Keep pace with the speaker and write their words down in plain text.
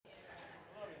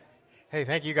Hey,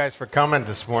 thank you guys for coming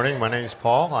this morning. My name is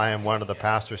Paul. I am one of the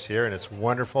pastors here, and it's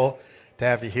wonderful to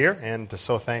have you here, and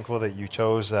so thankful that you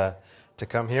chose to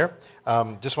come here.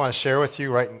 Just want to share with you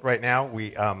right now. We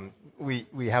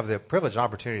have the privilege and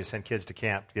opportunity to send kids to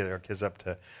camp, to get our kids up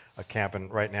to a camp, and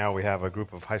right now we have a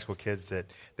group of high school kids that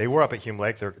they were up at Hume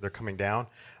Lake. They're coming down.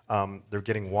 They're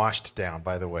getting washed down,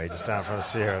 by the way, just down from the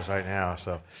Sierras right now.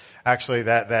 So actually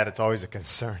that it's always a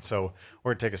concern. So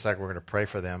we're going to take a second. We're going to pray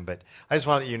for them. But I just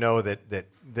want to let you know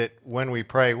that when we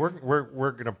pray, we're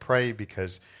going to pray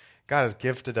because God has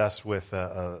gifted us with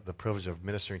the privilege of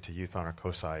ministering to youth on our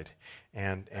co-side.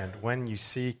 And when you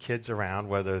see kids around,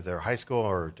 whether they're high school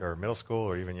or middle school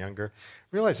or even younger,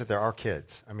 realize that they're our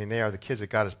kids. I mean, they are the kids that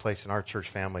God has placed in our church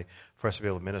family for us to be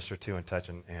able to minister to and touch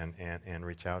and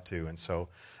reach out to. And so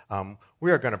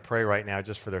we are going to pray right now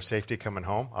just for their safety coming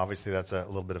home. Obviously, that's a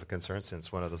little bit of a concern since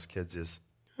one of those kids is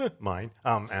mine.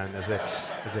 And as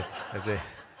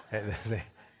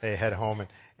they head home,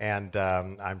 and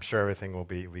I'm sure everything will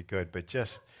be good. But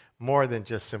just more than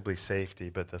just simply safety,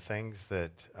 but the things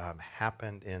that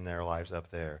happened in their lives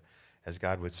up there, as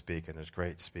God would speak, and there's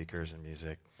great speakers and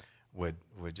music, would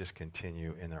just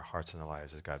continue in their hearts and their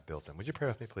lives as God builds them. Would you pray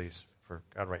with me, please? For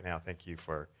God, right now, thank you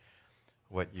for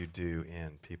what you do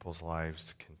in people's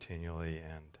lives continually,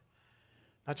 and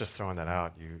not just throwing that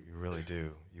out. You really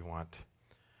do. You want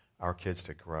our kids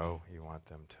to grow. You want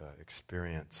them to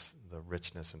experience the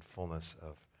richness and fullness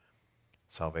of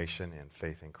salvation and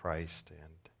faith in Christ,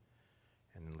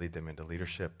 and lead them into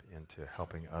leadership, into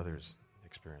helping others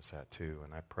experience that too.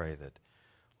 And I pray that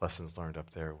lessons learned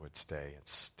up there would stay and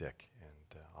stick,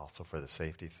 and also for the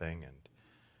safety thing, and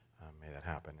may that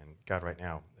happen. And God, right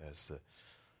now, as the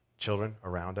children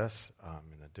around us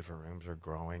in the different rooms are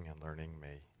growing and learning,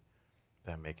 may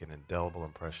that make an indelible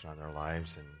impression on their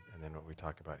lives, and then what we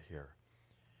talk about here.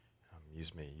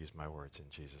 Use my words in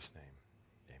Jesus' name.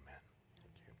 Amen.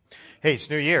 Thank you. Hey, it's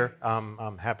New Year.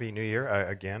 Happy New Year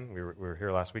again. We were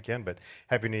here last weekend, but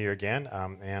Happy New Year again.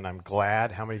 And I'm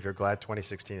glad. How many of you are glad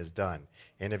 2016 is done?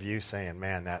 Any of you saying,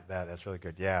 man, that's really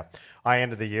good? Yeah. I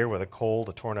ended the year with a cold,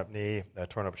 a torn up knee, a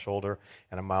torn up shoulder,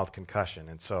 and a mild concussion.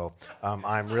 And so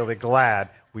I'm really glad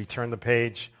we turned the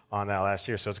page on that last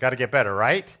year. So it's got to get better,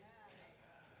 right?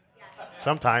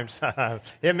 Sometimes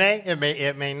it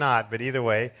may not, but either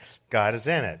way, God is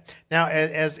in it. Now,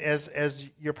 as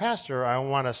your pastor, I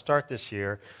want to start this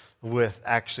year with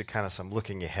actually kind of some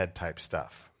looking ahead type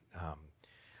stuff.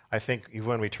 I think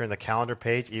when we turn the calendar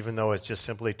page, even though it's just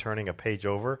simply turning a page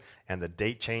over and the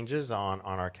date changes on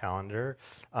our calendar,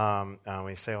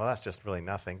 we say, well, that's just really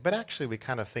nothing. But actually, we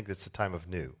kind of think it's a time of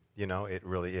new. You know, it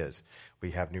really is.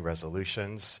 We have new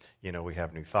resolutions. You know, we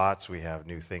have new thoughts. We have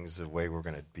new things, the way we're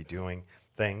going to be doing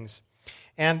things.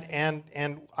 And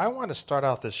I want to start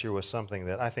out this year with something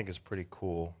that I think is pretty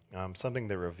cool, something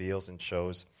that reveals and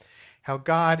shows how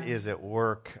God is at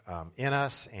work in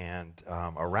us and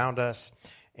around us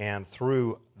and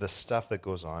through the stuff that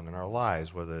goes on in our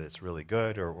lives, whether it's really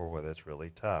good or whether it's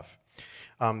really tough.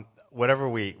 Whatever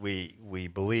we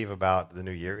believe about the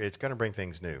new year, it's going to bring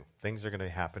things new. Things are going to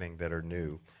be happening that are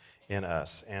new in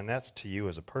us. And that's to you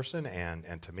as a person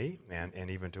and to me and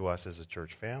even to us as a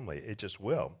church family. It just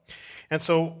will. And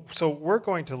so we're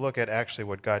going to look at actually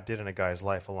what God did in a guy's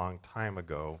life a long time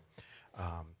ago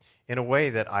in a way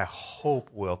that I hope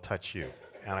will touch you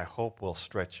and I hope will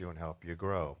stretch you and help you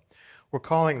grow. We're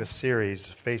calling the series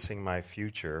Facing My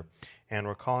Future, and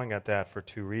we're calling it that for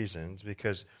two reasons.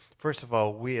 Because, first of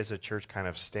all, we as a church kind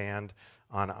of stand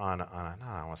on a, I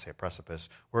don't want to say a precipice.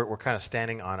 We're kind of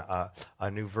standing on a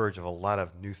new verge of a lot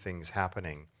of new things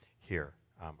happening here,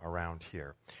 around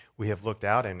here. We have looked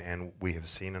out and we have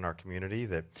seen in our community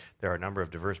that there are a number of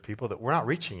diverse people that we're not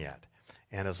reaching yet.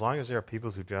 And as long as there are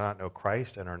people who do not know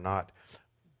Christ and are not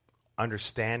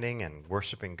understanding and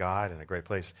worshiping God in a great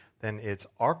place, then it's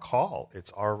our call,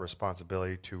 it's our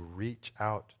responsibility to reach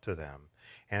out to them.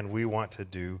 And we want to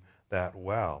do that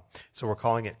well. So we're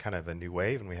calling it kind of a new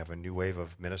wave, and we have a new wave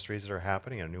of ministries that are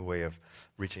happening, a new way of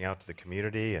reaching out to the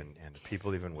community and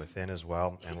people even within as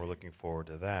well, and we're looking forward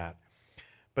to that.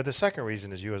 But the second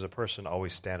reason is you as a person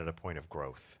always stand at a point of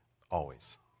growth,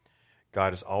 always.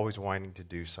 God is always wanting to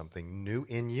do something new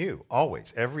in you,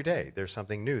 always, every day. There's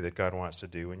something new that God wants to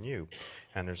do in you,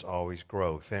 and there's always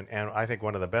growth. And I think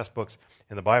one of the best books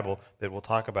in the Bible that will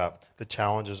talk about the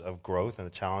challenges of growth and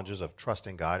the challenges of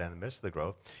trusting God in the midst of the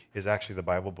growth is actually the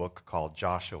Bible book called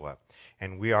Joshua.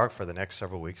 And we are, for the next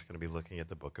several weeks, going to be looking at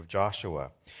the book of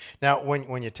Joshua. Now,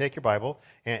 when you take your Bible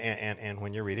and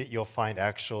when you read it, you'll find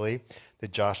actually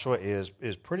that Joshua is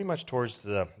pretty much towards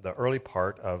the early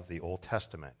part of the Old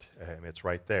Testament. It's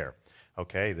right there.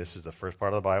 Okay, this is the first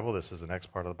part of the Bible. This is the next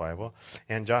part of the Bible.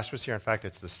 And Joshua's here. In fact,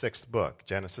 it's the sixth book: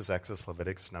 Genesis, Exodus,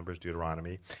 Leviticus, Numbers,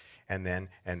 Deuteronomy, and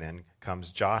then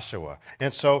comes Joshua.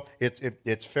 And so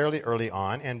it's fairly early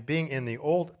on. And being in the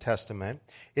Old Testament,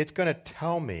 it's going to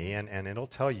tell me, and it'll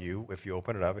tell you if you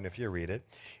open it up and if you read it,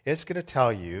 it's going to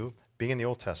tell you, being in the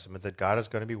Old Testament, that God is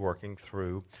going to be working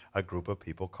through a group of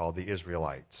people called the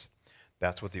Israelites.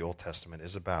 That's what the Old Testament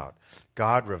is about.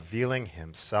 God revealing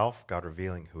himself, God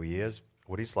revealing who he is,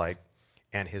 what he's like,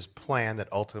 and his plan that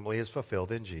ultimately is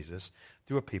fulfilled in Jesus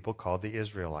through a people called the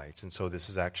Israelites. And so this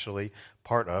is actually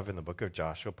part of, in the book of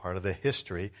Joshua, part of the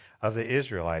history of the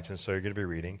Israelites. And so you're going to be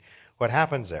reading what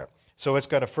happens there. So it's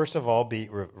going to first of all be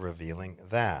revealing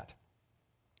that.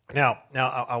 Now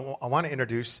I want to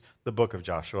introduce the book of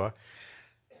Joshua.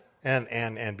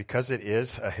 And because it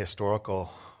is a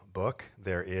historical book,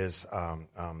 there is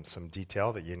some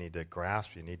detail that you need to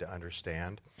grasp, you need to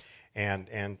understand, and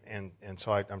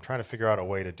so I'm trying to figure out a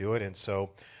way to do it. And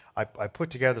so I put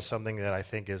together something that I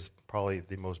think is probably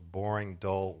the most boring,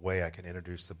 dull way I can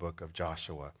introduce the book of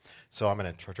Joshua. So I'm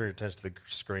going to turn your attention to the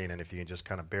screen, and if you can just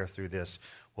kind of bear through this,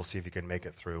 we'll see if you can make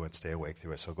it through and stay awake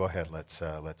through it. So go ahead, let's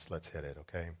hit it,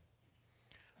 okay?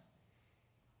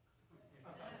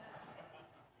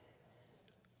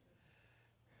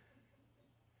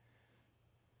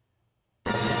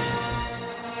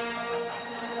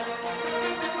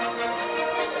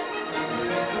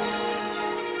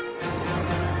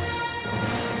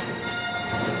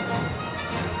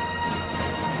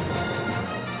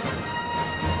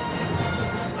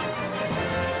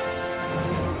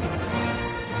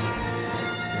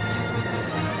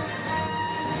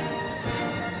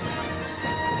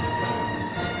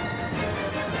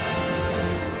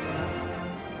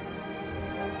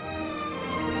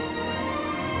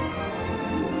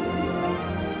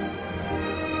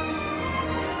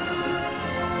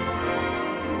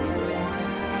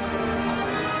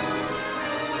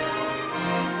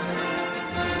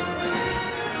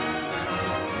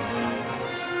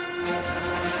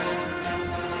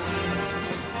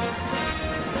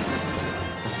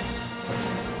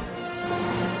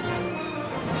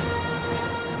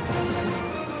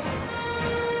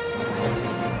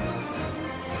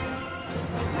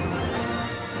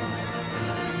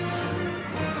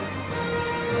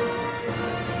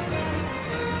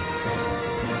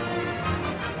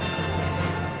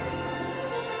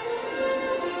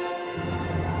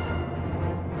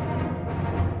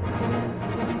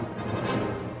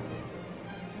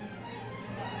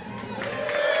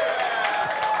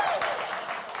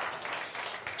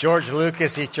 George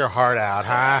Lucas, eat your heart out,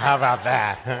 huh? How about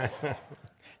that?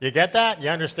 You get that? You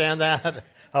understand that?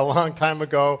 A long time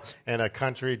ago in a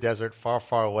country, desert, far,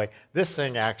 far away, this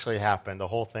thing actually happened, the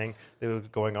whole thing that was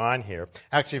going on here.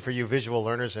 Actually, for you visual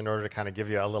learners, in order to kind of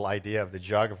give you a little idea of the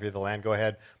geography of the land, go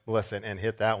ahead, Melissa, and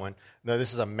hit that one. Now,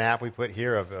 this is a map we put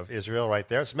here of Israel right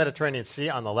there. It's Mediterranean Sea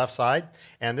on the left side,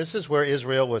 and this is where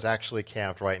Israel was actually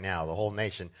camped right now, the whole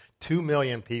nation. 2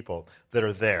 million people that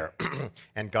are there.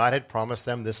 And God had promised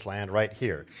them this land right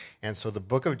here. And so the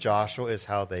book of Joshua is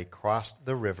how they crossed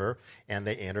the river and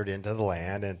they entered into the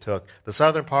land and took the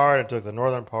southern part and took the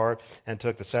northern part and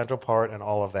took the central part and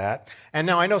all of that. And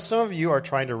now I know some of you are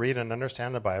trying to read and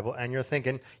understand the Bible and you're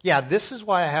thinking, yeah, this is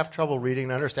why I have trouble reading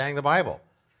and understanding the Bible.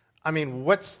 I mean,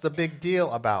 what's the big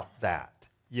deal about that?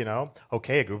 You know,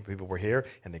 okay, a group of people were here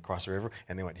and they crossed the river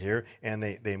and they went here and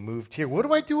they moved here. What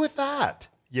do I do with that?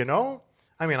 You know?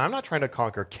 I mean, I'm not trying to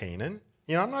conquer Canaan.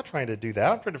 You know, I'm not trying to do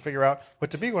that. I'm trying to figure out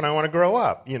what to be when I want to grow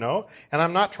up, you know? And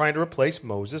I'm not trying to replace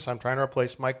Moses. I'm trying to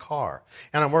replace my car.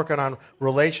 And I'm working on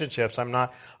relationships. I'm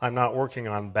not working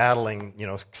on battling, you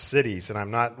know, cities, and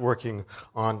I'm not working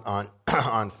on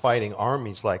on fighting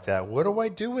armies like that. What do I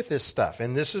do with this stuff?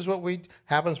 And this is what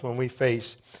happens when we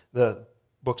face the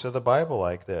books of the Bible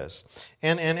like this.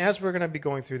 And as we're going to be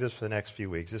going through this for the next few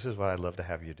weeks, this is what I'd love to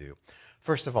have you do.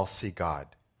 First of all, see God.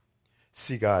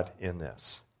 See God in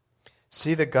this.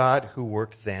 See the God who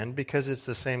worked then, because it's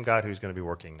the same God who's going to be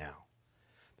working now.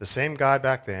 The same God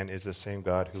back then is the same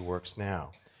God who works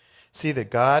now. See that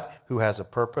God who has a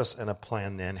purpose and a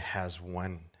plan then has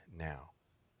one now.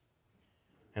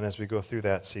 And as we go through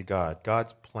that, see God.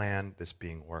 God's plan that's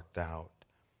being worked out.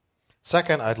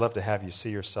 Second, I'd love to have you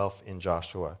see yourself in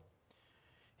Joshua.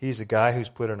 He's a guy who's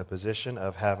put in a position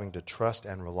of having to trust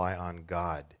and rely on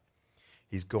God.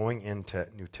 He's going into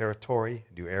new territory,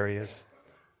 new areas,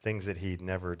 things that he'd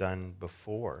never done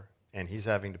before. And he's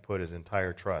having to put his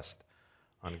entire trust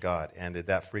on God. And did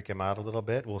that freak him out a little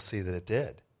bit? We'll see that it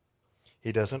did.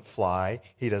 He doesn't fly.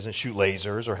 He doesn't shoot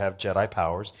lasers or have Jedi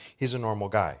powers. He's a normal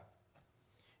guy.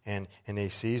 And he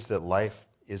sees that life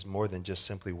is more than just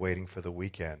simply waiting for the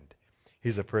weekend.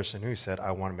 He's a person who said,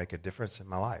 I want to make a difference in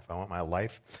my life. I want my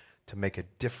life to make a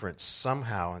difference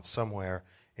somehow and somewhere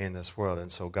in this world.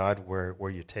 And so, God, where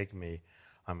you take me,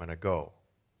 I'm going to go.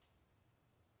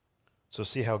 So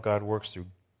see how God works through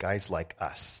guys like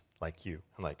us, like you,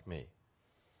 and like me.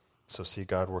 So see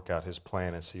God work out his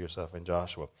plan and see yourself in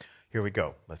Joshua. Here we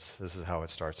go. This is how it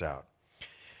starts out.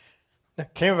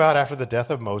 It came about after the death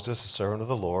of Moses, the servant of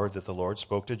the Lord, that the Lord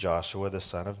spoke to Joshua, the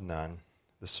son of Nun,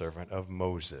 the servant of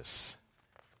Moses.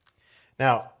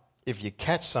 Now, if you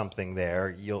catch something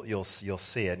there, you'll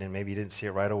see it, and maybe you didn't see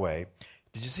it right away.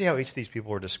 Did you see how each of these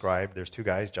people were described? There's two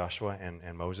guys, Joshua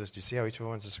and Moses. Do you see how each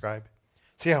one is described?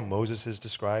 See how Moses is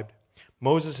described?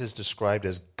 Moses is described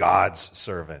as God's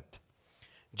servant.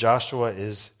 Joshua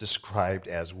is described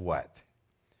as what?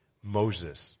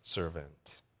 Moses' servant.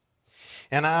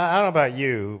 And I don't know about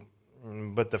you,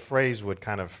 but the phrase would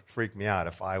kind of freak me out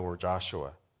if I were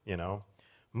Joshua, you know.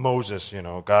 Moses, you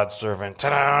know, God's servant,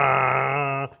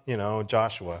 ta-da! You know,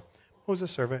 Joshua,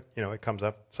 Moses' servant, you know, it comes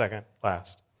up second,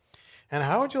 last. And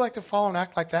how would you like to follow and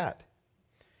act like that?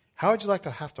 How would you like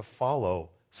to have to follow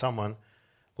someone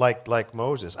like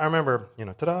Moses? I remember, you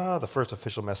know, ta-da, the first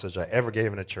official message I ever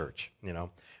gave in a church, you know,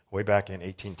 way back in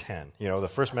 1810. You know, the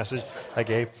first message I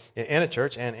gave in a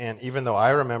church, and even though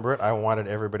I remember it, I wanted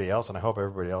everybody else, and I hope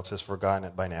everybody else has forgotten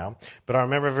it by now. But I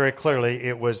remember very clearly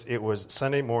it was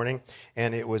Sunday morning,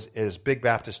 and it was Big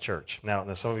Baptist Church.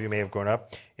 Now, some of you may have grown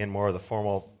up in more of the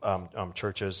formal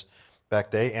churches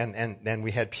back then, and then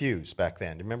we had pews back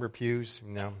then. Do you remember pews?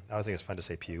 No, I think it's fun to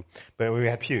say pew, but we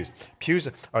had pews. Pews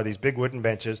are these big wooden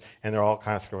benches, and they're all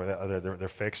kind of they're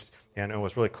fixed. And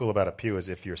what's really cool about a pew is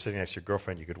if you're sitting next to your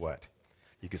girlfriend, you could what?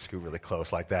 You could scoot really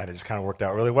close like that. It just kind of worked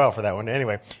out really well for that one.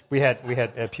 Anyway, we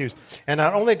had pews, and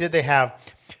not only did they have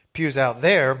pews out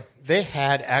there, they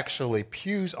had actually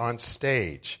pews on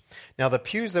stage. Now, the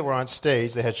pews that were on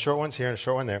stage, they had short ones here and a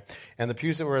short one there, and the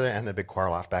pews that were there, and the big choir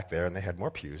loft back there, and they had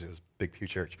more pews. It was a big pew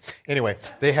church. Anyway,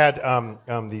 they had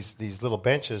these little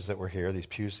benches that were here, these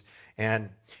pews, and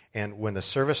when the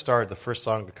service started, the first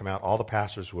song would come out, all the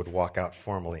pastors would walk out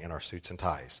formally in our suits and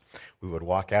ties. We would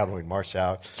walk out and we'd march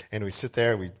out, and we'd sit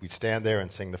there, we'd stand there and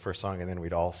sing the first song, and then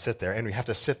we'd all sit there, and we have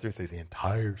to sit through the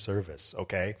entire service,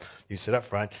 okay? You sit up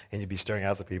front, and you'd be staring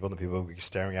out at the people, and the people would be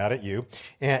staring out at you,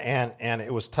 and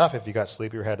it was tough if you got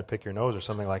sleepy or had to pick your nose or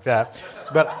something like that,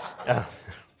 but...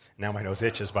 Now my nose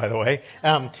itches, by the way.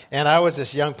 And I was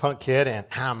this young punk kid, and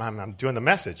I'm doing the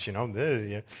message, you know,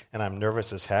 and I'm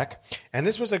nervous as heck. And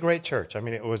this was a great church. I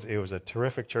mean, it was a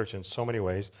terrific church in so many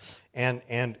ways. And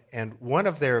one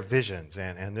of their visions,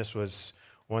 and this was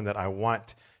one that I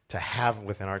want to have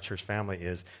within our church family,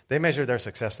 is they measured their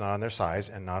success not on their size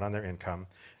and not on their income,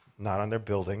 not on their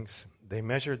buildings. They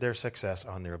measured their success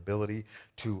on their ability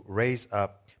to raise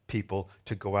up people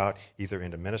to go out either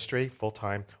into ministry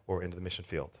full-time or into the mission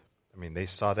field. I mean, they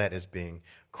saw that as being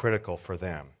critical for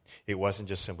them. It wasn't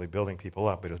just simply building people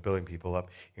up, it was building people up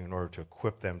in order to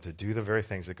equip them to do the very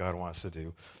things that God wants to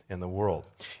do in the world.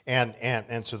 And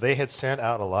so they had sent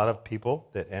out a lot of people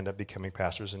that end up becoming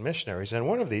pastors and missionaries. And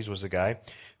one of these was a guy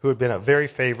who had been a very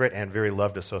favorite and very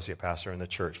loved associate pastor in the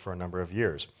church for a number of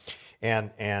years.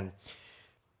 And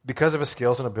because of his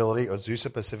skills and ability,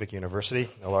 Azusa Pacific University,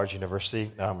 a large university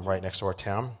right next to our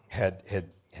town, had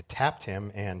tapped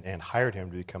him and hired him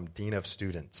to become dean of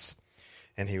students.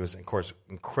 And he was, of course,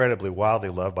 incredibly, wildly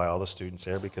loved by all the students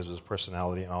there because of his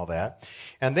personality and all that.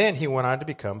 And then he went on to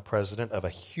become president of a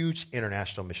huge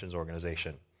international missions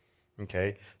organization.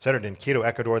 Okay? Centered in Quito,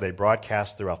 Ecuador. They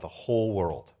broadcast throughout the whole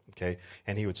world. Okay?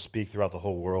 And he would speak throughout the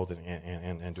whole world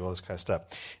and do all this kind of stuff.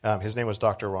 His name was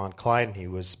Dr. Ron Klein. He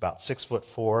was about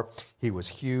 6'4". He was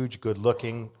huge,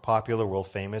 good-looking, popular,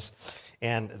 world-famous.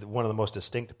 And one of the most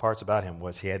distinct parts about him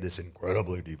was he had this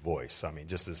incredibly deep voice. I mean,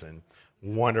 just this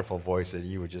wonderful voice that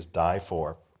you would just die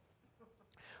for.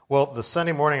 Well, the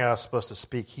Sunday morning I was supposed to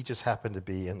speak, he just happened to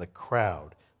be in the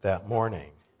crowd that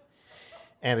morning.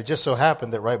 And it just so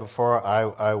happened that right before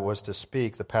I was to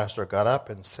speak, the pastor got up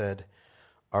and said,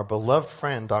 "Our beloved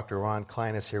friend, Dr. Ron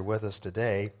Klein, is here with us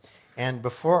today. And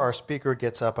before our speaker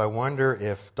gets up, I wonder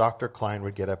if Dr. Klein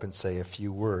would get up and say a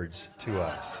few words to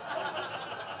us."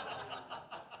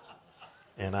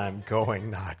 And I'm going,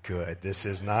 not good. This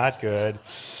is not good.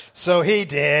 So he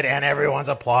did, and everyone's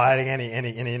applauding, and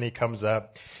he comes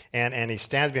up, and he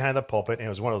stands behind the pulpit, and it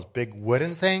was one of those big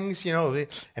wooden things, you know,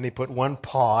 and he put one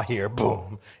paw here,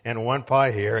 boom, and one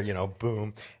paw here, you know,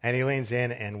 boom, and he leans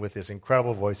in, and with this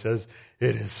incredible voice says,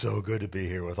 "It is so good to be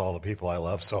here with all the people I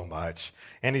love so much."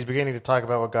 And he's beginning to talk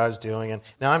about what God's doing, and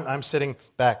now I'm sitting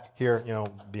back here, you know,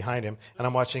 behind him, and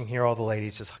I'm watching here all the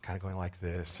ladies just kind of going like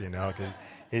this, you know, because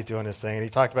He's doing his thing. And he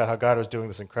talked about how God was doing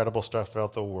this incredible stuff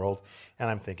throughout the world. And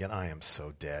I'm thinking, I am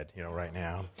so dead, right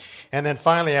now. And then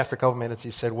finally, after a couple minutes,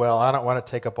 he said, well, I don't want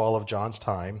to take up all of John's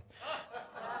time.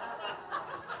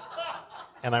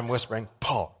 And I'm whispering,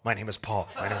 Paul, my name is Paul.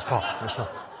 My name is Paul.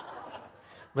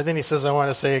 But then he says, I want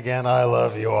to say again, I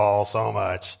love you all so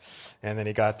much. And then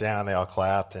he got down, they all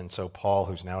clapped. And so Paul,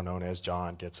 who's now known as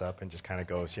John, gets up and just kind of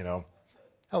goes, hello,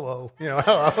 hello.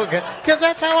 Because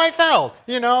that's how I felt,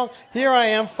 Here I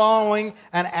am following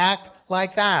an act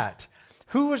like that.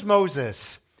 Who was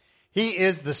Moses? He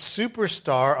is the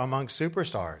superstar among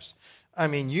superstars. I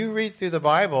mean, you read through the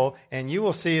Bible and you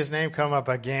will see his name come up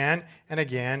again and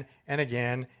again and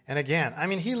again and again. I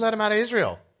mean, he led him out of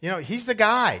Israel. He's the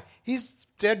guy. He's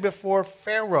dead before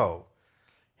Pharaoh.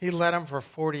 He led him for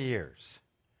 40 years.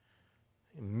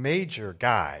 Major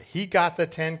guy. He got the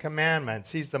 10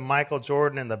 Commandments. He's the Michael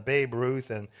Jordan and the Babe Ruth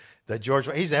and the George.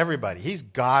 He's everybody. He's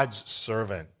God's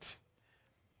servant.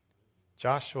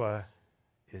 Joshua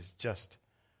is just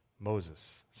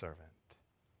Moses' servant.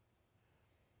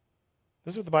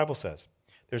 This is what the Bible says.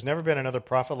 There's never been another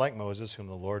prophet like Moses whom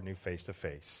the Lord knew face to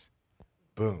face.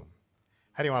 Boom.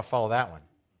 How do you want to follow that one?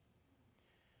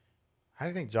 How do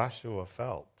you think Joshua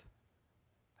felt?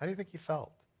 How do you think he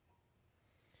felt?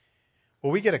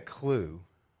 Well, we get a clue.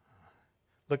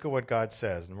 Look at what God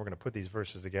says, and we're going to put these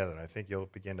verses together, and I think you'll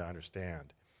begin to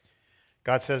understand.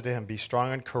 God says to him, be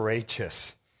strong and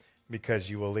courageous, because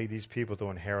you will lead these people to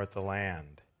inherit the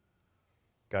land.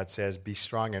 God says, be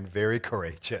strong and very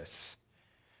courageous.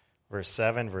 Verse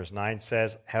 7, verse 9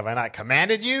 says, have I not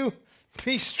commanded you?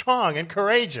 Be strong and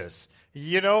courageous.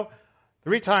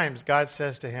 3 times God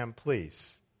says to him,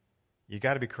 please, you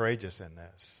got to be courageous in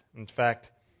this. In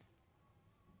fact,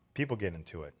 people get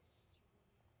into it.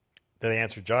 They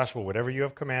answer, Joshua, whatever you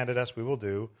have commanded us, we will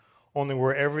do. Only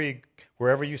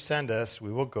wherever you send us,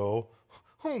 we will go.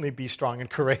 Only be strong and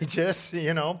courageous,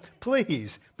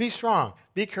 Please, be strong,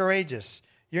 be courageous.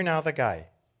 You're now the guy.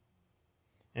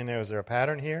 And is there a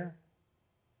pattern here?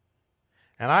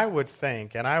 And I would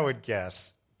think, and I would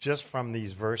guess, just from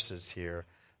these verses here,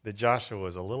 that Joshua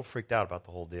was a little freaked out about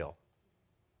the whole deal.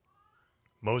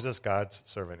 Moses, God's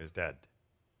servant, is dead.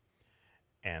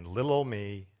 And little old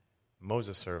me,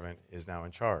 Moses' servant, is now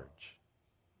in charge.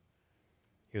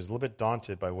 He was a little bit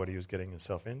daunted by what he was getting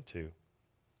himself into.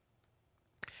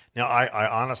 Now,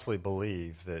 I honestly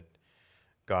believe that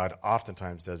God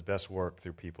oftentimes does best work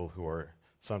through people who are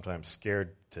sometimes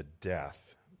scared to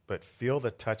death, but feel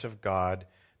the touch of God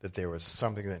that there was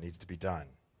something that needs to be done.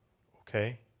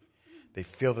 Okay? They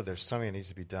feel that there's something that needs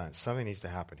to be done. Something needs to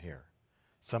happen here.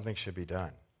 Something should be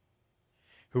done.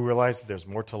 Who realize that there's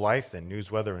more to life than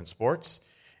news, weather, and sports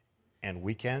and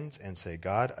weekends, and say,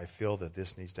 God, I feel that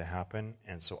this needs to happen,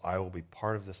 and so I will be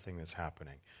part of this thing that's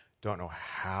happening. Don't know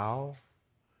how.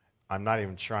 I'm not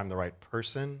even sure I'm the right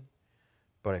person,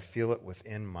 but I feel it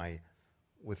within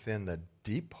the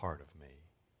deep part of me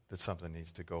that something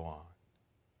needs to go on.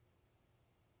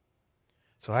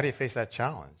 So how do you face that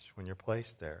challenge when you're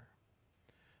placed there?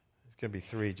 There's going to be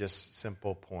 3 just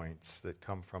simple points that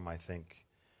come from, I think,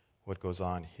 what goes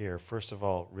on here. First of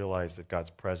all, realize that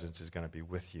God's presence is going to be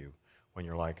with you when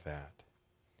you're like that.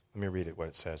 Let me read it, what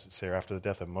it says. It says, after the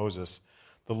death of Moses,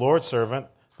 the Lord's servant,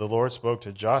 the Lord spoke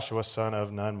to Joshua, son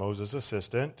of Nun, Moses'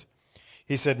 assistant.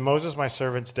 He said, Moses, my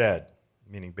servant's dead,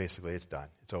 meaning basically it's done.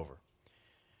 It's over.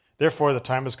 Therefore, the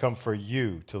time has come for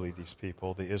you to lead these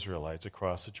people, the Israelites,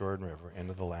 across the Jordan River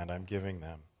into the land I'm giving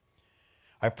them.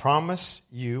 I promise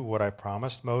you what I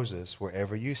promised Moses.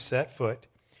 Wherever you set foot,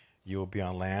 you will be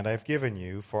on land I've given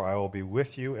you, for I will be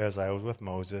with you as I was with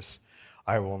Moses.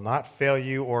 I will not fail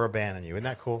you or abandon you. Isn't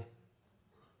that cool?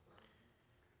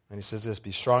 And he says this,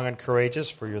 be strong and courageous,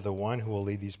 for you're the one who will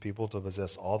lead these people to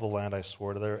possess all the land I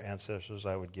swore to their ancestors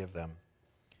I would give them.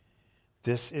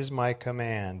 This is my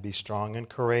command, be strong and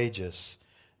courageous.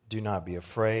 Do not be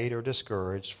afraid or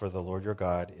discouraged, for the Lord your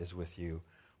God is with you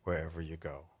wherever you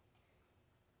go.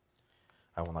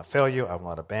 I will not fail you, I will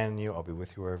not abandon you, I'll be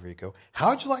with you wherever you go.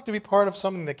 How would you like to be part of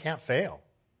something that can't fail?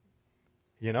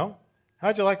 How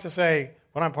would you like to say,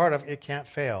 what I'm part of, it can't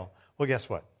fail? Well, guess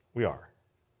what? We are.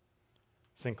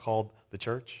 This thing called the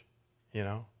church,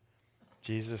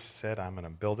 Jesus said, I'm going to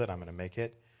build it, I'm going to make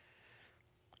it.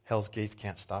 Hell's gates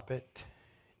can't stop it.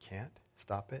 Can't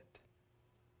stop it.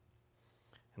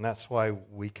 And that's why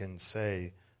we can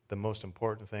say the most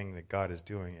important thing that God is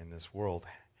doing in this world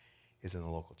is in the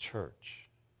local church.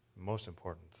 The most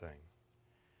important thing.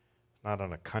 It's not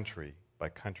on a country by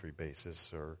country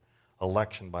basis or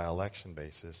election by election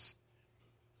basis.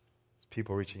 It's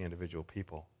people reaching individual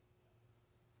people.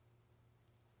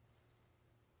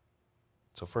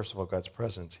 So first of all, God's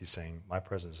presence, he's saying, my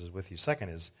presence is with you. Second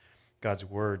is, God's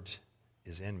word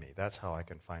is in me. That's how I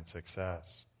can find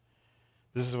success.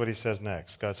 This is what he says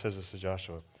next. God says this to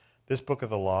Joshua. This book of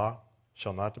the law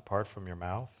shall not depart from your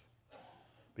mouth,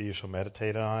 but you shall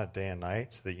meditate on it day and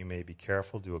night, so that you may be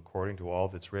careful to do according to all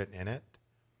that's written in it.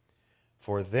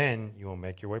 For then you will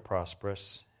make your way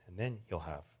prosperous, and then you'll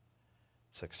have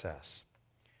success.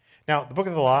 Now, the book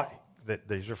of the law that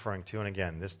he's referring to, and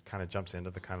again, this kind of jumps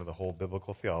into the whole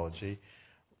biblical theology.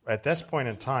 At this point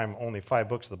in time, only 5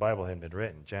 books of the Bible had been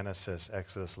written: Genesis,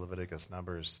 Exodus, Leviticus,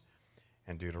 Numbers,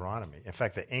 and Deuteronomy. In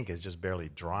fact, the ink is just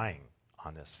barely drying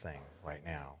on this thing right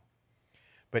now.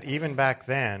 But even back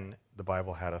then, the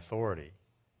Bible had authority.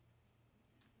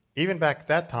 Even back at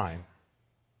that time,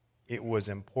 it was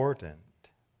important.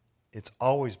 It's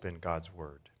always been God's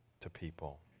word to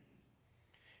people.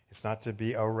 It's not to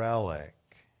be a relic.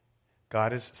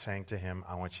 God is saying to him,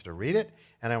 I want you to read it,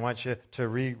 and I want you to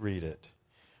reread it.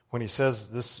 When he says,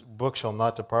 this book shall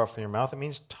not depart from your mouth, it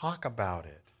means talk about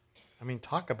it.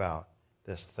 Talk about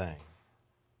this thing.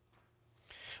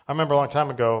 I remember a long time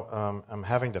ago, I'm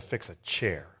having to fix a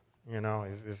chair.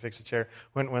 You fix a chair.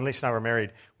 When Lisa and I were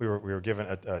married, we were given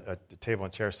a table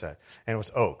and chair set, and it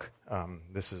was oak.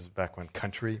 This is back when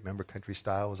remember country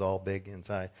style was all big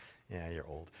inside. Yeah, you're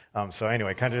old. So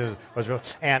anyway, country was real.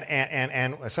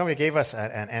 And somebody gave us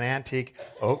an antique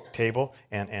oak table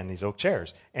and these oak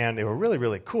chairs. And they were really,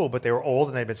 really cool, but they were old,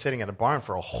 and they'd been sitting in a barn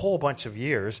for a whole bunch of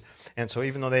years. And so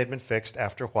even though they had been fixed,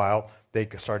 after a while, they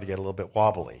started to get a little bit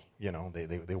wobbly.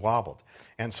 They wobbled.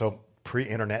 And so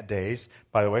pre-internet days,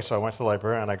 by the way, so I went to the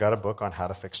library and I got a book on how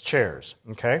to fix chairs,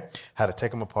 okay? How to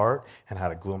take them apart and how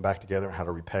to glue them back together and how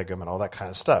to repeg them and all that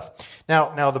kind of stuff.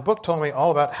 Now the book told me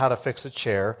all about how to fix a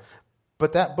chair,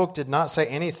 but that book did not say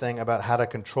anything about how to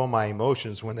control my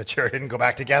emotions when the chair didn't go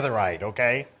back together right,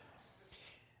 okay?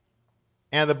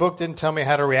 And the book didn't tell me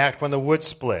how to react when the wood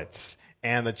splits.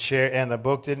 And the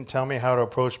book didn't tell me how to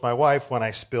approach my wife when I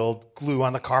spilled glue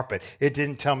on the carpet. It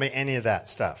didn't tell me any of that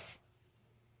stuff.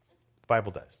 The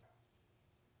Bible does.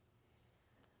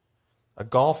 A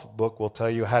golf book will tell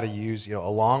you how to use, a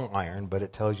long iron, but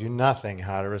it tells you nothing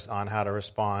on how to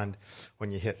respond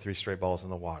when you hit 3 straight balls in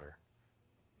the water.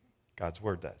 God's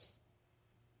word does.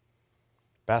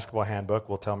 Basketball handbook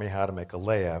will tell me how to make a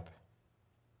layup.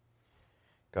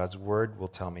 God's word will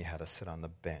tell me how to sit on the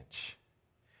bench.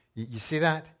 You see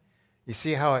that? You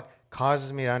see how it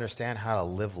causes me to understand how to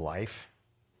live life?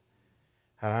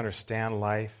 How to understand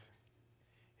life?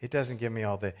 It doesn't give me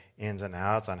all the ins and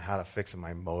outs on how to fix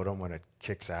my modem when it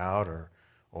kicks out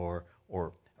or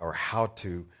how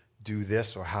to do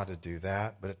this or how to do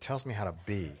that, but it tells me how to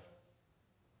be.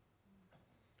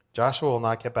 Joshua will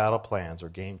not get battle plans or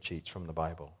game cheats from the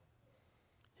Bible.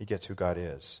 He gets who God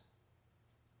is.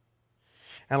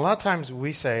 And a lot of times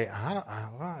we say,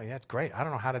 that's great. I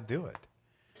don't know how to do it.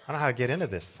 I don't know how to get into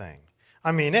this thing.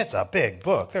 It's a big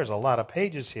book. There's a lot of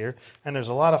pages here, and there's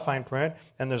a lot of fine print,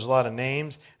 and there's a lot of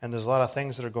names, and there's a lot of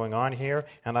things that are going on here,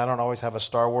 and I don't always have a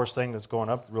Star Wars thing that's going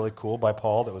up really cool by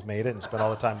Paul that was made it and spent all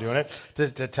the time doing it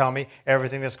to tell me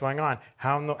everything that's going on.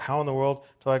 How in the world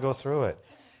do I go through it?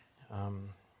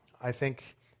 I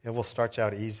think it will start you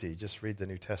out easy. Just read the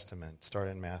New Testament. Start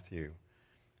in Matthew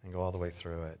and go all the way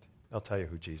through it. They'll tell you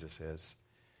who Jesus is,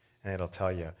 and it'll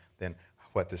tell you then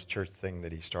what this church thing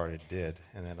that he started did,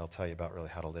 and then it'll tell you about really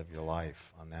how to live your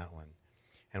life on that one.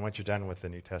 And once you're done with the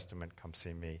New Testament, come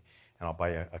see me, and I'll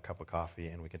buy you a cup of coffee,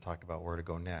 and we can talk about where to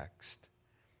go next,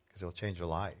 because it'll change your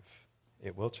life.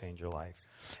 It will change your life.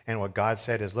 And what God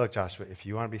said is, look, Joshua, if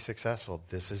you want to be successful,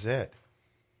 this is it.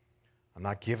 I'm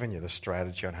not giving you the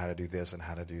strategy on how to do this and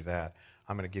how to do that.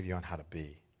 I'm going to give you on how to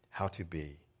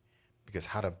be, because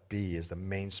how to be is the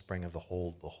mainspring of the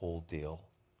whole deal.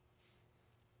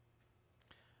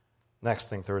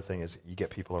 Third thing is you get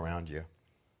people around you.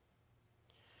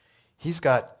 He's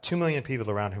got 2 million people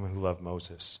around him who love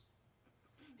Moses.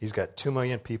 He's got 2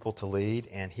 million people to lead,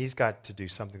 and he's got to do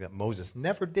something that Moses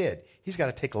never did. He's got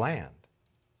to take land.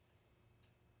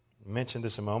 I mentioned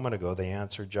this a moment ago. They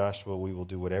answered Joshua, we will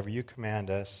do whatever you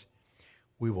command us.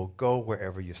 We will go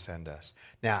wherever you send us.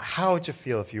 Now, how would you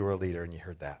feel if you were a leader and you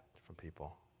heard that from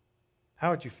people? How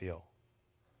would you feel?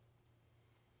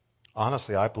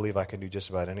 Honestly, I believe I can do just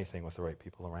about anything with the right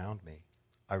people around me.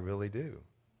 I really do.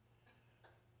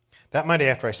 That Monday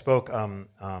after I spoke, I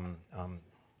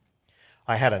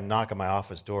had a knock on my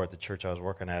office door at the church I was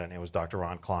working at, and it was Dr.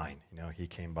 Ron Klein. He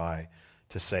came by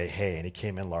to say hey, and he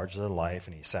came in larger than life,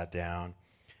 and he sat down,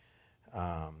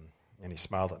 and he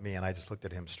smiled at me, and I just looked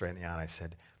at him straight in the eye, and I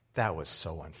said, that was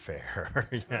so unfair.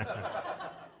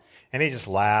 And he just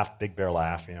laughed, big bear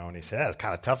laugh, and he said, "That was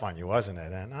kind of tough on you, wasn't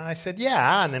it?" And I said,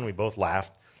 "Yeah." And then we both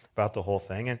laughed about the whole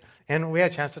thing. And we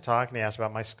had a chance to talk, and he asked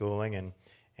about my schooling,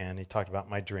 and he talked about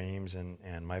my dreams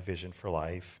and my vision for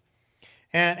life.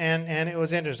 And it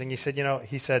was interesting. He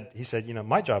said,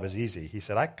 my job is easy. He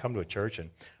said, I come to a church and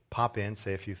pop in,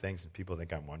 say a few things, and people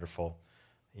think I'm wonderful,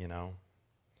 He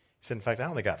said, in fact, I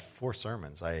only got 4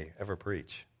 sermons I ever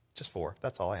preach. Just 4.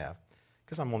 That's all I have.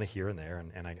 Because I'm only here and there,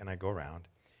 and I go around.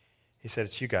 He said,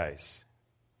 it's you guys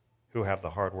who have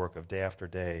the hard work of day after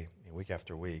day, and week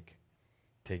after week,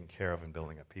 taking care of and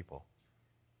building up people.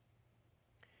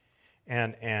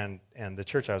 And the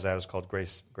church I was at was called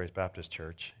Grace Baptist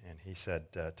Church, and he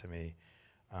said to me,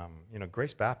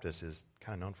 Grace Baptist is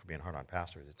kind of known for being hard on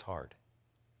pastors. It's hard.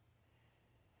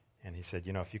 And he said,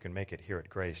 if you can make it here at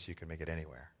Grace, you can make it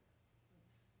anywhere.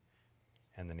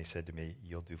 And then he said to me,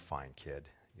 you'll do fine, kid.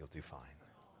 You'll do fine.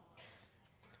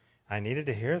 I needed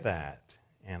to hear that,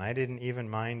 and I didn't even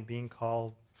mind being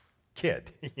called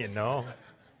kid,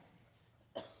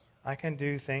 I can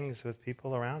do things with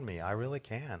people around me. I really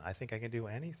can. I think I can do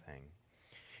anything.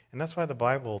 And that's why the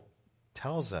Bible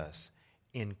tells us,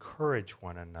 encourage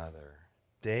one another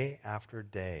day after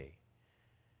day.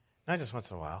 Not just once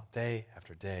in a while, day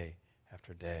after day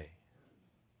after day.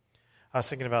 I was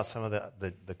thinking about some of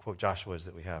the quote Joshua's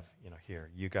that we have,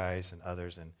 here, you guys and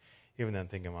others, and even then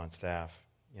thinking on staff,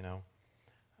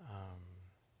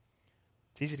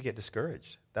 it's easy to get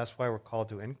discouraged. That's why we're called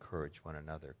to encourage one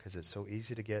another, because it's so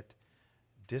easy to get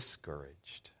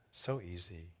discouraged. So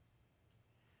easy.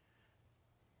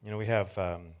 We have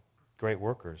great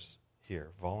workers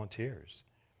here, volunteers.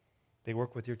 They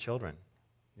work with your children.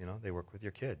 They work with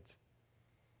your kids.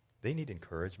 They need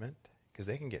encouragement because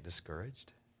they can get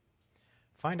discouraged.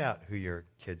 Find out who your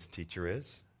kid's teacher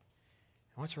is.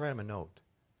 I want you to write them a note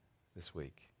this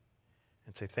week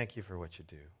and say, thank you for what you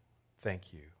do.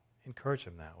 Thank you. Encourage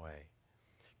them that way.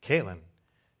 Caitlin,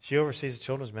 she oversees the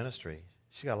children's ministry.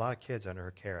 She's got a lot of kids under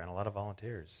her care and a lot of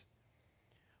volunteers.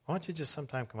 Why don't you just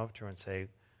sometime come up to her and say,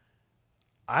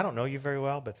 I don't know you very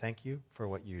well, but thank you for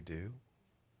what you do.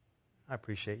 I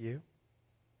appreciate you.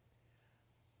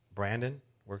 Brandon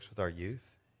works with our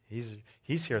youth.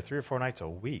 He's here 3 or 4 nights a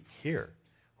week here,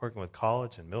 working with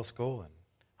college and middle school and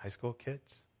high school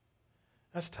kids.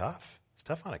 That's tough. It's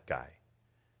tough on a guy.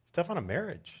 It's tough on a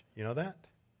marriage. You know that?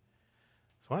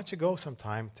 So why don't you go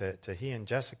sometime to he and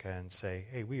Jessica and say,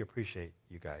 hey, we appreciate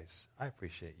you guys. I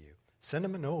appreciate you. Send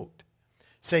them a note.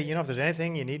 Say, if there's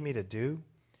anything you need me to do,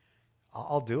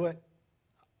 I'll do it.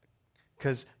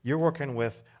 Because you're working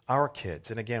with our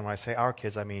kids. And again, when I say our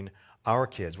kids, I mean our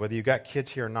kids. Whether you got kids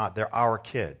here or not, they're our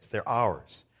kids. They're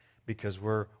ours. Because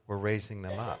we're raising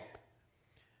them up.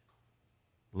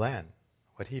 Len,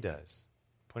 what he does,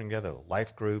 putting together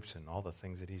life groups and all the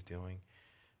things that he's doing,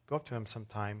 go up to him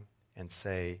sometime and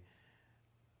say,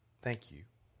 thank you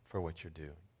for what you're doing.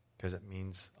 Because it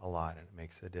means a lot and it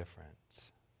makes a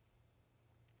difference.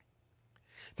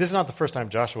 This is not the first time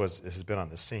Joshua has been on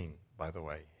the scene, by the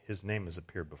way. His name has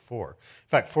appeared before. In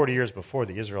fact, 40 years before,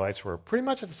 the Israelites were pretty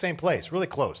much at the same place, really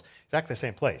close, exactly the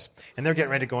same place. And they're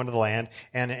getting ready to go into the land,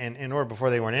 and in order, before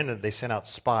they went in it, they sent out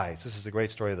spies. This is the great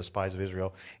story of the spies of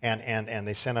Israel. And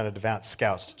they sent out advanced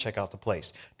scouts to check out the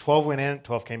place. 12 went in,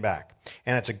 12 came back.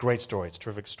 And it's a great story. It's a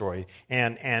terrific story.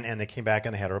 And they came back,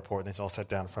 and they had a report, and they all sat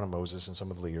down in front of Moses and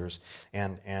some of the leaders,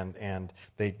 and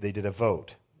they did a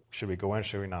vote. Should we go in or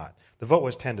should we not? The vote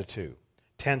was 10-2.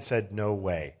 10 said, no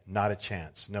way, not a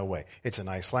chance, no way. It's a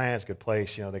nice land, it's a good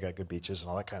place, they got good beaches and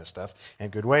all that kind of stuff,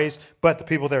 and good ways, but the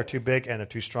people there are too big and they're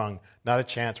too strong. Not a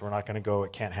chance, we're not going to go,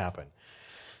 it can't happen.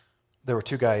 There were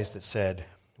 2 guys that said,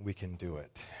 we can do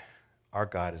it. Our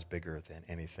God is bigger than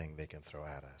anything they can throw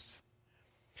at us.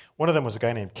 One of them was a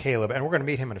guy named Caleb, and we're going to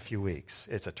meet him in a few weeks.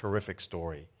 It's a terrific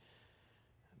story.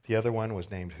 The other one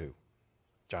was named who?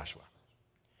 Joshua.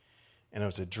 And it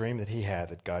was a dream that he had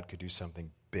that God could do something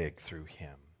big through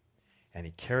him. And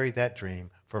he carried that dream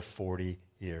for 40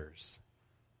 years.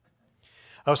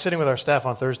 I was sitting with our staff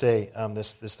on Thursday,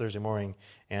 this Thursday morning,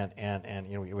 and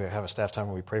we have a staff time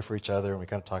where we pray for each other and we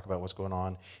kind of talk about what's going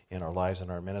on in our lives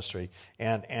and our ministry.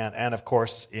 And of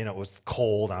course, it was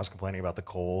cold. And I was complaining about the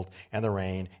cold and the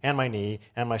rain and my knee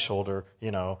and my shoulder,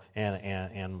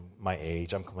 and my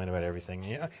age. I'm complaining about everything.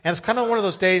 And it's kind of one of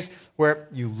those days where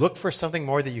you look for something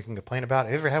more that you can complain about.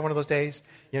 Have you ever had one of those days?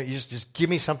 You just give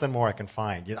me something more I can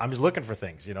find. I'm just looking for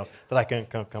things, that I can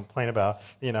complain about,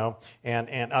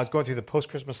 And I was going through the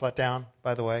post-Christmas letdown,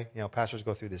 by the way. Pastors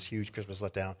go through this huge Christmas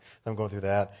letdown. I'm going through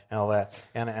that and all that.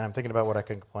 And I'm thinking about what I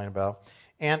can complain about.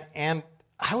 And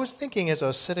I was thinking as I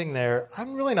was sitting there,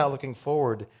 I'm really not looking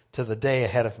forward to the day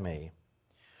ahead of me.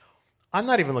 I'm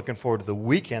not even looking forward to the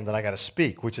weekend that I got to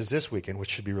speak, which is this weekend, which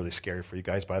should be really scary for you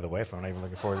guys, by the way, if I'm not even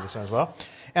looking forward to this one as well.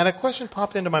 And a question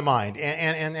popped into my mind.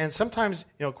 And sometimes,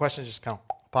 questions just kind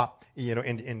of pop,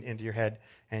 into your head.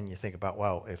 And you think about,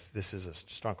 wow, if this is a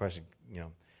strong question,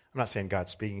 I'm not saying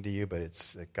God's speaking to you, but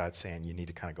it's God saying you need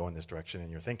to kind of go in this direction in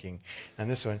your thinking. And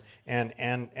this one,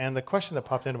 and the question that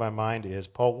popped into my mind is,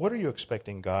 Paul, what are you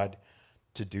expecting God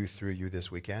to do through you this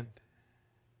weekend?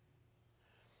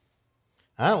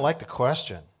 I don't like the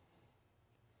question.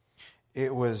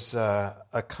 It was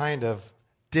a kind of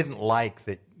didn't like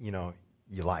that, you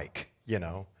like,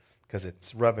 because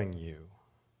it's rubbing you.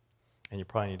 And you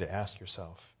probably need to ask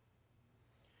yourself.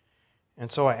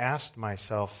 And so I asked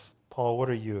myself, Paul, what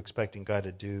are you expecting God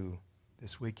to do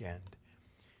this weekend?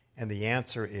 And the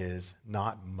answer is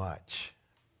not much.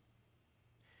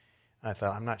 I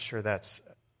thought, I'm not sure that's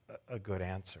a good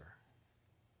answer.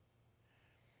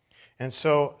 And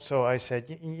so I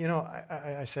said,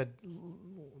 I said,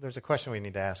 there's a question we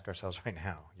need to ask ourselves right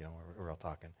now. We're all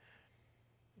talking.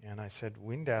 And I said,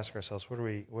 we need to ask ourselves, what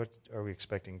are we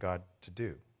expecting God to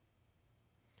do?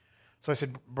 So I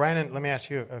said, Brandon, let me ask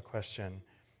you a question.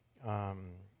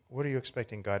 What are you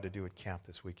expecting God to do at camp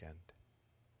this weekend?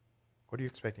 What are you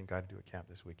expecting God to do at camp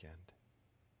this weekend?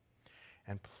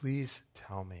 And please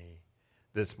tell me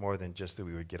that it's more than just that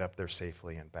we would get up there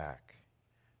safely and back.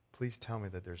 Please tell me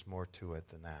that there's more to it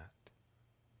than that.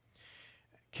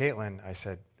 Caitlin, I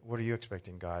said, what are you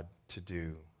expecting God to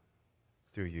do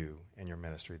through you and your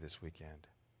ministry this weekend?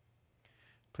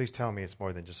 Please tell me it's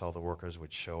more than just all the workers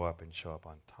would show up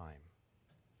on time.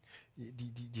 Do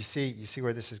you see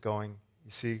where this is going?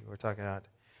 You see what we're talking about?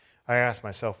 I asked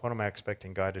myself, what am I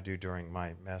expecting God to do during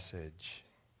my message?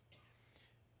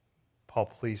 Paul,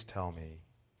 please tell me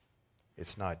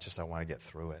it's not just I want to get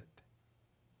through it.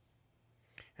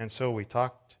 And so we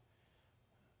talked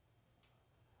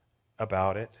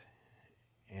about it,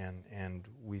 and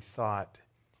we thought,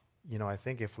 I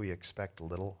think if we expect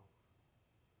little's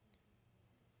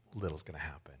going to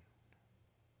happen.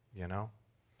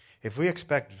 If we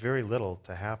expect very little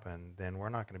to happen, then we're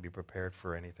not going to be prepared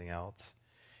for anything else.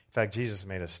 In fact, Jesus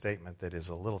made a statement that is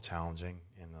a little challenging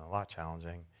and a lot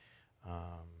challenging.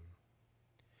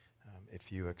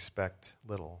 If you expect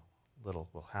little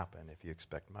will happen. If you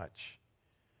expect much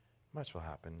will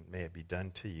happen. May it be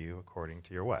done to you according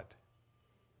to your what?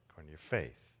 According to your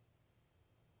faith.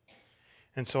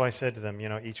 And so I said to them,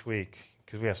 each week,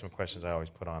 because we have some questions I always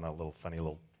put on a little funny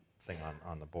little thing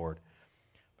on the board.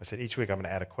 I said, each week I'm going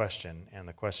to add a question, and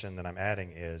the question that I'm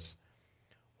adding is,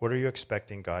 what are you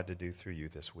expecting God to do through you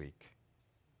this week?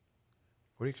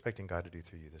 What are you expecting God to do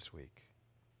through you this week?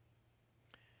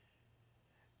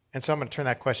 And so I'm going to turn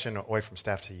that question away from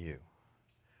staff to you.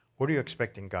 What are you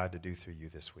expecting God to do through you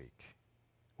this week?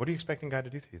 What are you expecting God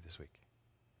to do through you this week?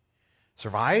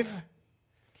 Survive?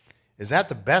 Is that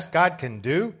the best God can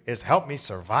do, is help me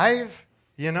survive?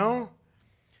 When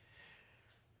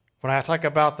I talk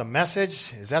about the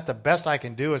message, is that the best I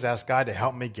can do is ask God to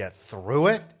help me get through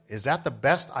it? Is that the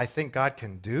best I think God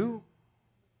can do?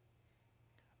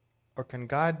 Or can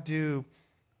God do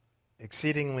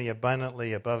exceedingly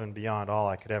abundantly above and beyond all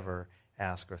I could ever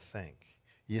ask or think?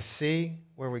 You see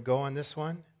where we go on this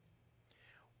one?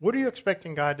 What are you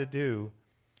expecting God to do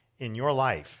in your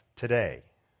life today?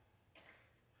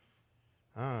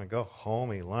 Go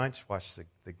home, eat lunch, watch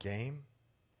the game?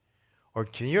 Or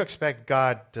can you expect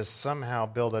God to somehow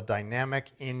build a dynamic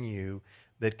in you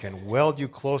that can weld you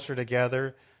closer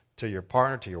together to your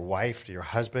partner, to your wife, to your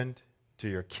husband, to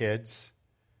your kids?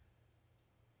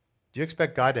 Do you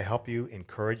expect God to help you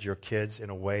encourage your kids in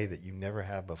a way that you never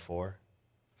have before?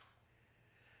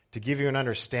 To give you an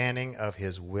understanding of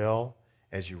His will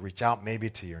as you reach out maybe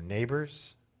to your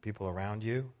neighbors, people around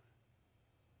you?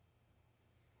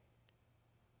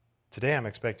 Today I'm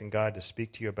expecting God to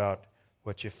speak to you about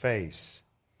what you face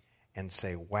and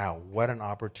say, wow, what an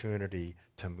opportunity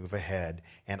to move ahead.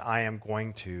 And I am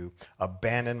going to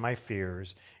abandon my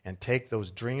fears and take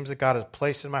those dreams that God has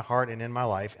placed in my heart and in my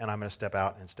life, and I'm going to step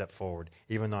out and step forward.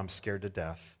 Even though I'm scared to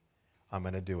death, I'm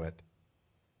going to do it.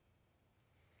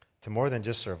 To more than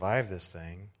just survive this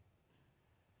thing,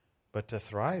 but to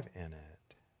thrive in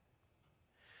it.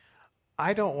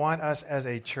 I don't want us as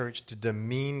a church to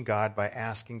demean God by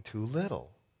asking too little,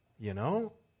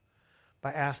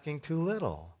 by asking too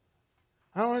little.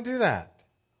 I don't want to do that.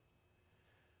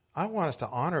 I want us to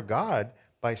honor God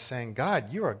by saying,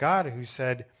 God, you are a God who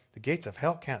said the gates of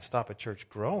hell can't stop a church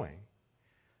growing.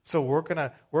 So we're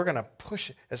gonna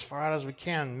push it as far out as we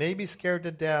can, maybe scared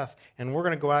to death, and we're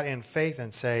going to go out in faith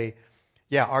and say,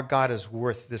 yeah, our God is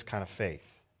worth this kind of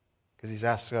faith, because He's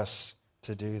asked us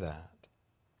to do that.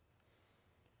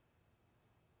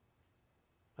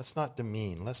 Let's not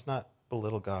demean. Let's not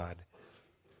belittle God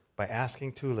by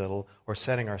asking too little or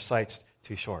setting our sights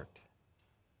too short.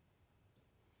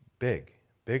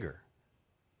 Bigger.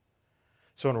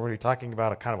 So when we're talking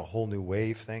about a kind of a whole new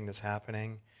wave thing that's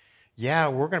happening, yeah,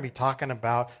 we're going to be talking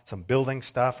about some building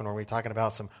stuff, and we're going to be talking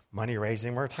about some money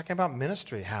raising. We're talking about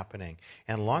ministry happening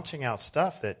and launching out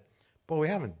stuff that, boy, we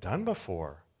haven't done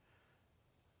before.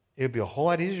 It would be a whole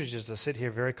lot easier just to sit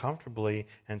here very comfortably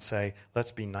and say,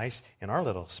 let's be nice in our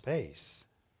little space.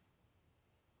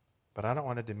 But I don't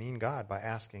want to demean God by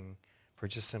asking for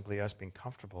just simply us being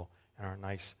comfortable in our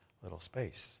nice little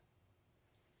space.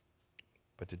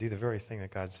 But to do the very thing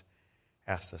that God's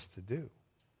asked us to do.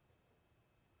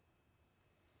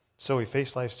 So we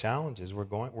face life's challenges. We're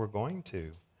going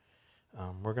to.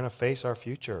 We're going to face our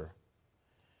future.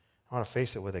 I want to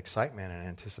face it with excitement and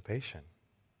anticipation.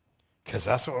 Because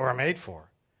that's what we're made for.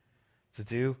 To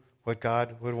do what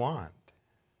God would want.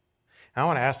 I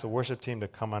want to ask the worship team to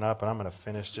come on up, and I'm going to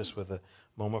finish just with a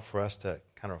moment for us to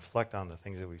kind of reflect on the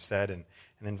things that we've said and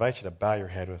invite you to bow your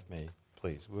head with me,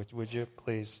 please. Would you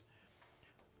please?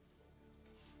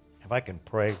 If I can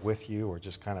pray with you or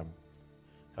just kind of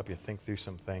help you think through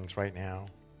some things right now.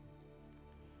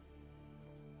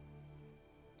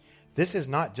 This is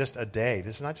not just a day.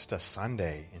 This is not just a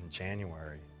Sunday in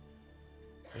January.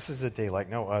 This is a day like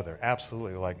no other,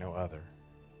 absolutely like no other.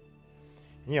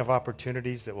 And you have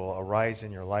opportunities that will arise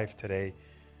in your life today.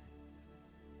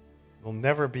 Will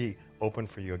never be open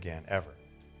for you again, ever.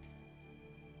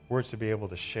 Words to be able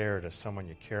to share to someone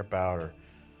you care about, or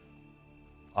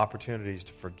opportunities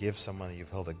to forgive someone that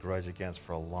you've held a grudge against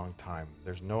for a long time.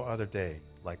 There's no other day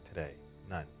like today.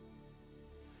 None.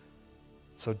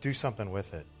 So do something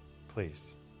with it,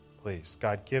 please. Please.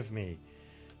 God, give me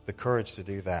the courage to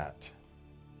do that.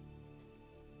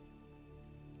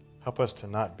 Help us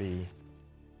not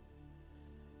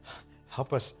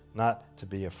to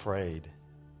be afraid.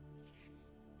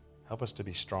 Help us to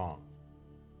be strong,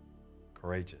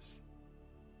 courageous.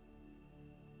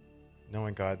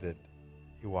 Knowing, God, that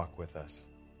you walk with us.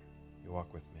 You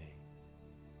walk with me.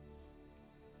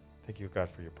 Thank you, God,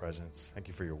 for your presence. Thank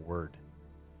you for your word.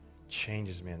 It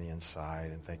changes me on the inside,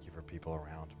 and thank you for people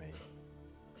around me.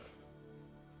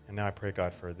 And now I pray,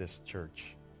 God, for this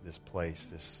church, this place,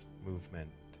 this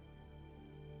movement.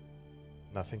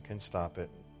 Nothing can stop it.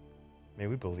 May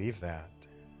we believe that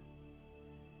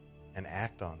and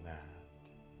act on that.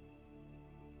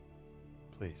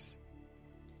 Please.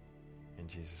 In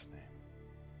Jesus' name.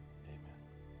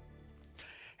 Amen.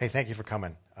 Hey, thank you for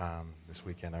coming this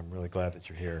weekend. I'm really glad that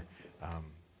you're here.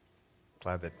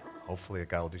 Glad that hopefully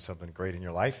God will do something great in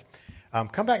your life.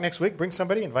 Come back next week. Bring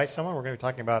somebody. Invite someone. We're going to be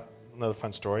talking about another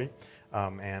fun story.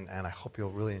 And I hope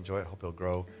you'll really enjoy it. I hope it'll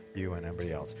grow you and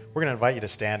everybody else. We're going to invite you to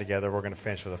stand together. We're going to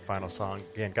finish with a final song.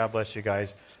 Again, God bless you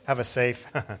guys. Have a safe,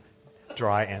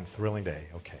 dry, and thrilling day.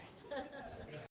 Okay.